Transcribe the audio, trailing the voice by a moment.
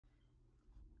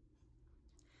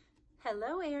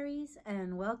Hello Aries,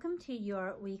 and welcome to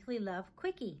your weekly love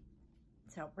quickie.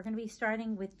 So we're going to be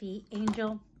starting with the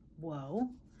angel. Whoa.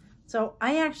 So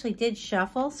I actually did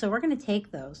shuffle, so we're going to take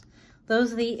those.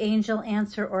 Those are the angel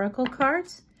answer oracle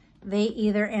cards. They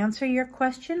either answer your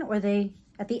question or they,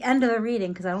 at the end of the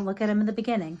reading, because I don't look at them in the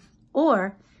beginning,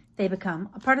 or they become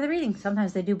a part of the reading.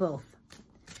 Sometimes they do both.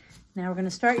 Now we're going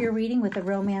to start your reading with the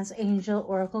romance angel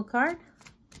oracle card.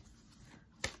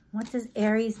 What does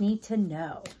Aries need to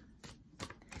know?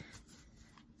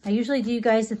 I usually do you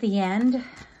guys at the end,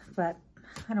 but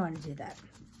I don't want to do that.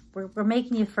 We're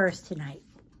making you first tonight.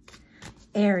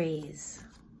 Aries.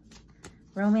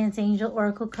 Romance Angel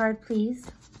Oracle card, please.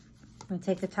 I'm going to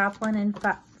take the top one and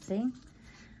see?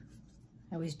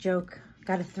 I always joke,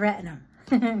 got to threaten them.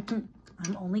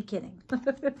 I'm only kidding.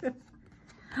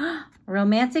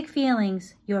 Romantic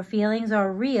feelings. Your feelings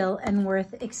are real and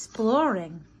worth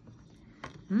exploring.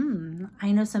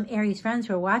 I know some Aries friends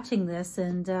who are watching this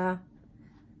and...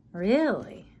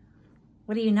 Really?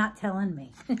 What are you not telling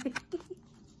me?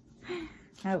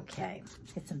 Okay,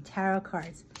 get some tarot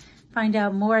cards. Find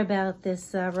out more about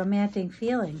this romantic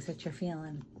feelings that you're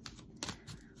feeling.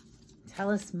 Tell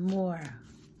us more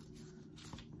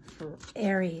for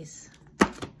Aries.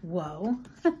 Whoa.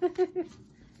 Well,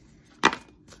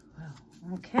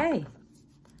 okay.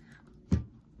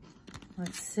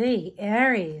 Let's see,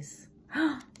 Aries.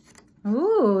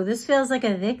 Ooh, this feels like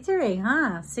a victory,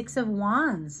 huh? 6 of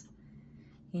Wands.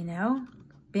 You know,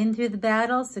 been through the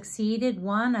battle, succeeded,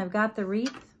 won. I've got the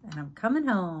wreath, and I'm coming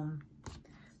home.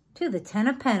 To the 10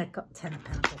 of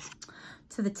Pentacles.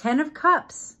 To the 10 of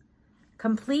Cups.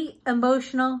 Complete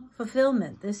emotional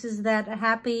fulfillment. This is that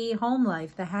happy home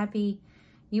life, the happy,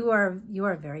 you are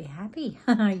very happy.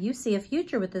 You see a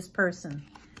future with this person.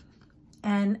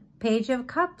 And Page of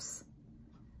Cups.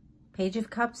 Page of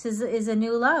Cups is a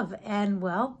new love. And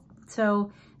well,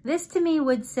 so this to me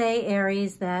would say,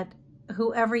 Aries, that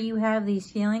whoever you have these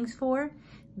feelings for,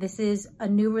 this is a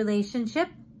new relationship.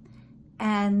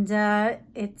 And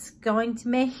it's going to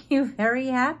make you very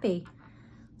happy.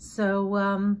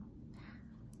 So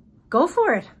go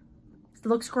for it. It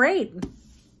looks great.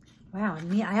 Wow,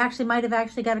 I actually might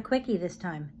have got a quickie this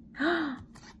time.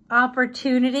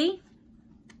 Opportunity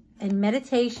and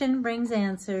meditation brings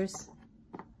answers.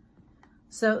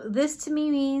 So this to me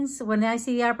means when I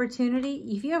see the opportunity,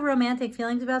 if you have romantic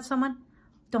feelings about someone,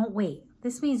 don't wait.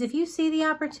 This means if you see the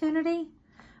opportunity,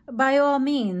 by all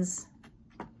means,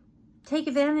 take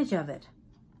advantage of it.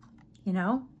 You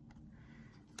know,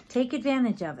 take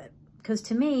advantage of it. Because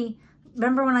to me,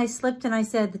 remember when I slipped and I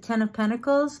said the 10 of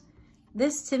Pentacles?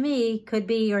 This to me could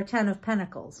be your 10 of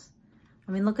Pentacles.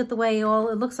 I mean, look at the way it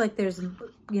looks like there's,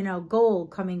 you know,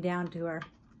 gold coming down to her.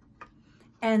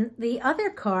 And the other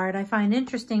card I find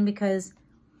interesting because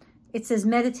it says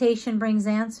meditation brings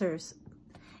answers.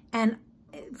 And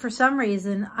for some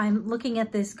reason, I'm looking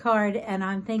at this card and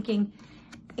I'm thinking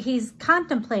he's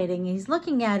contemplating. He's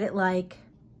looking at it like,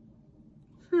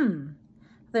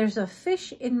 there's a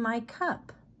fish in my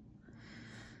cup.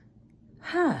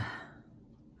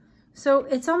 So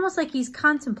it's almost like he's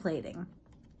contemplating.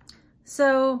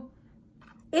 So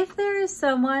if there is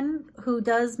someone who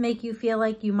does make you feel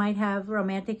like you might have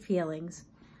romantic feelings,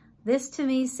 this to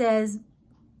me says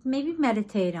maybe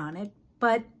meditate on it.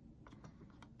 But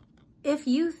if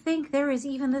you think there is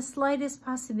even the slightest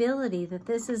possibility that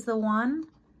this is the one,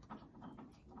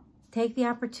 take the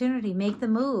opportunity, make the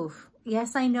move.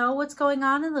 Yes, I know what's going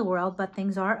on in the world, but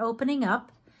things are opening up.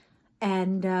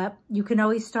 And you can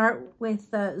always start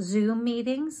with Zoom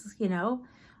meetings, you know,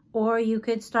 or you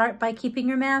could start by keeping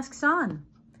your masks on.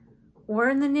 Or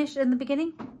in the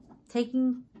beginning,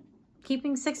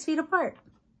 keeping 6 feet apart.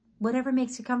 Whatever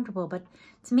makes you comfortable. But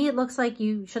to me, it looks like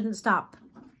you shouldn't stop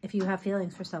if you have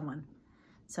feelings for someone.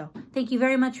 So thank you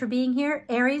very much for being here.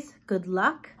 Aries, good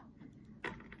luck.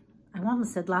 I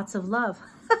almost said lots of love.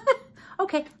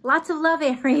 Okay, lots of love,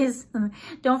 Aries.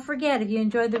 Don't forget, if you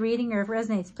enjoyed the reading or if it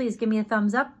resonates, please give me a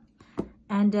thumbs up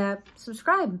and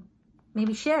subscribe.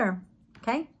 Maybe share.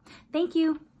 Okay? Thank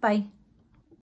you. Bye.